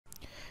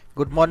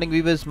Good morning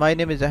viewers, my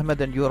name is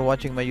Ahmed and you are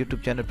watching my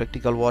YouTube channel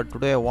Precticalwork.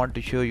 Today I want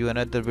to show you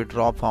another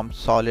withdrawal from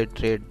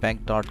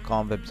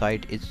solidtradebank.com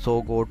website. It's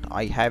so good.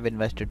 I have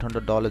invested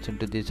 $100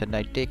 into this and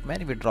I take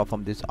many withdrawal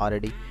from this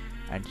already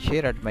and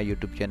share at my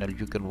YouTube channel.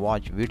 You can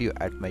watch video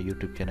at my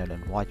YouTube channel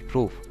and watch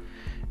proof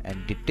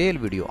and detailed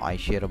video I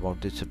share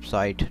about this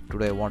website.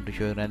 Today I want to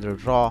show you another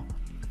withdrawal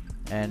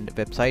and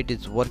website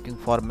is working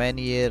for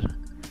many years.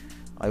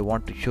 I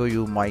want to show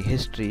you my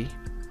history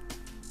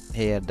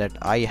here that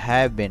I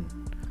have been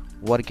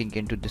working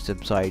into this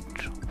website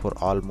for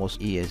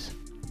almost years.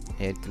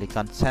 Here click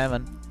on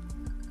 7.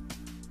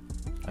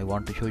 I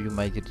want to show you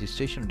my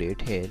registration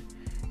date. Here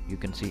you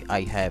can see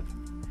I have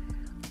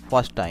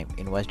first time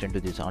invest into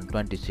this on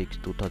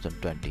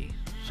 26/2020.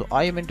 So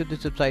I am into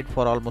this website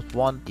for almost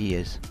 1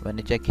 year. When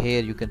you check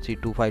here you can see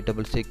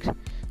 2566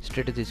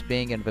 status is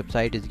paying and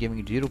website is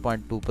giving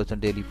 0.2%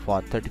 daily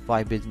for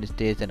 35 business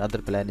days and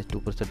other plan is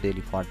 2%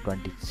 daily for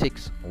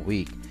 26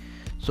 week.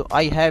 So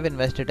I have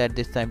invested at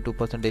this time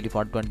 2% daily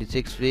for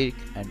 26 week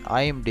and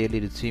I am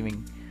weekly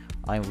receiving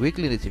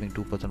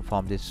 2%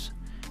 from this.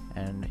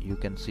 And you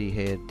can see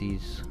here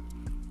these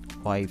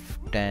 5,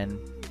 10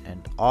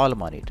 and all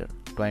monitor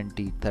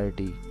 20,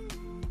 30,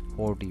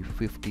 40,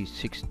 50,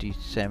 60,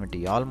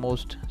 70,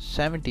 almost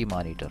 70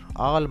 monitor,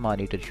 all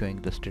monitor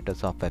showing the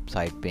status of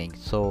website paying.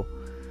 So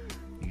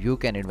you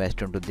can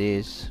invest into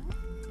this.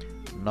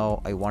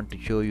 Now I want to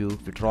show you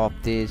withdraw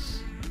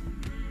this.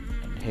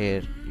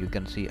 Here you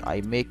can see I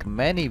make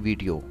many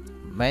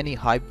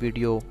hype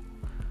video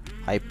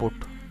I put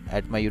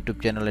at my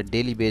YouTube channel at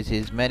daily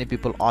basis. Many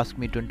people ask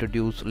me to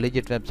introduce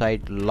legit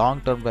website,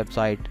 long-term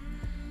website.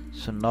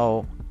 So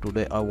now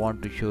today I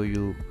want to show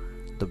you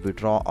the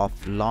withdrawal of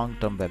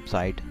long-term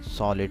website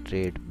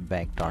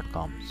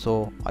solidtradebank.com.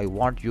 So I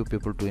want you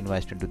people to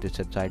invest into this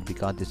website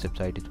because this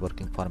website is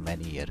working for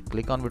many years.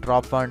 Click on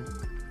withdraw fund.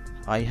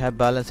 I have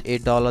balance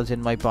 $8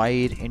 in my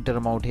buyer. Enter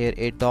amount here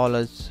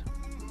 $8.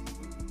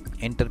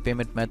 Enter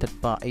payment method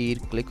buyer.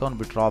 Click on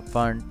withdraw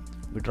fund.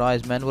 Withdraw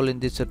is manual in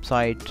this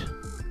website,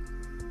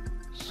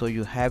 so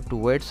you have to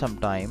wait some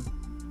time.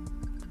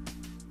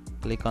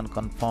 Click on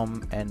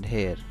confirm and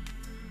here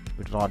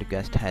withdraw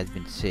request has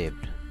been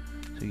saved.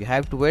 So you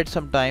have to wait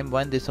some time.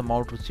 When this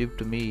amount received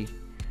to me,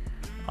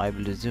 I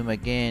will resume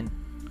again.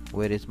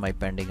 Where is my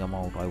pending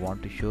amount? I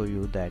want to show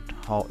you that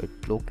how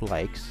it look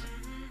likes.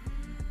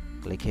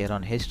 Click here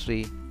on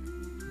history,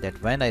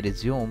 that when I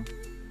resume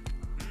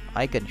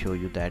I can show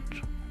you that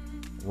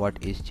what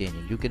is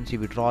changing. You can see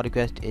withdraw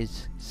request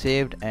is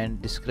saved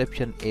and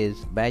description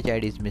is badge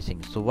ID is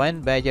missing. So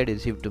when badge ID is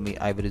received to me,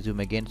 I will resume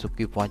again. So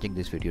keep watching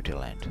this video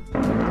till end.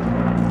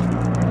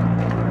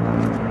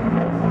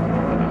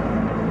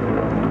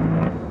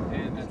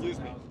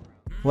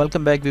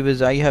 Welcome back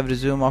viewers. I have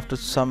resumed after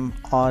some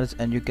hours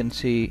and you can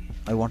see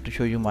I want to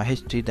show you my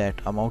history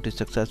that amount is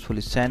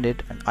successfully sent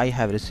it and I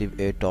have received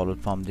 $8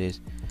 from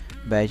this.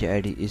 Badge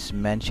ID is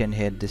mentioned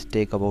here. This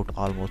take about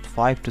almost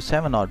 5 to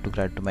 7 hours to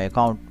credit to my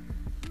account.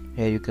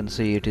 Here you can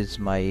see it is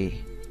my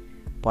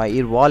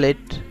Payeer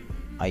wallet.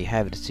 I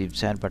have received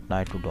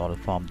 $7.92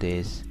 from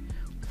this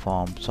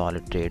from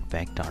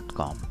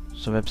solidtradebank.com.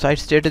 So website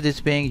status is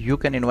paying. You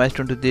can invest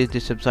into this.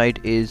 This website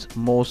is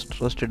most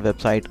trusted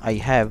website I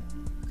have.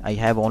 I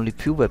have only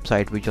few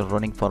websites which are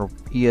running for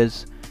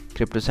years.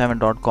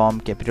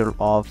 Crypto7.com, Capital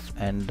Off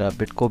and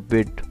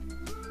BitcoBid,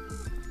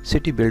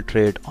 City Build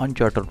Trade,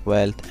 Uncharted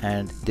Wealth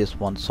and this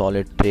one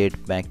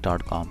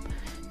solidtradebank.com.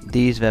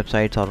 These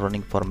websites are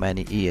running for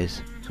many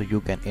years, so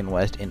you can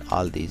invest in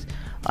all these.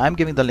 I am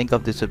giving the link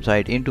of this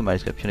website into my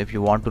description. If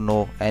you want to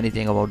know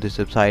anything about this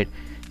website,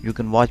 you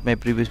can watch my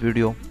previous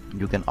video.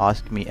 You can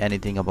ask me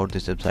anything about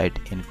this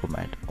website in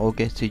comment.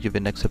 Okay, see you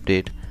in next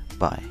update.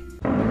 Bye.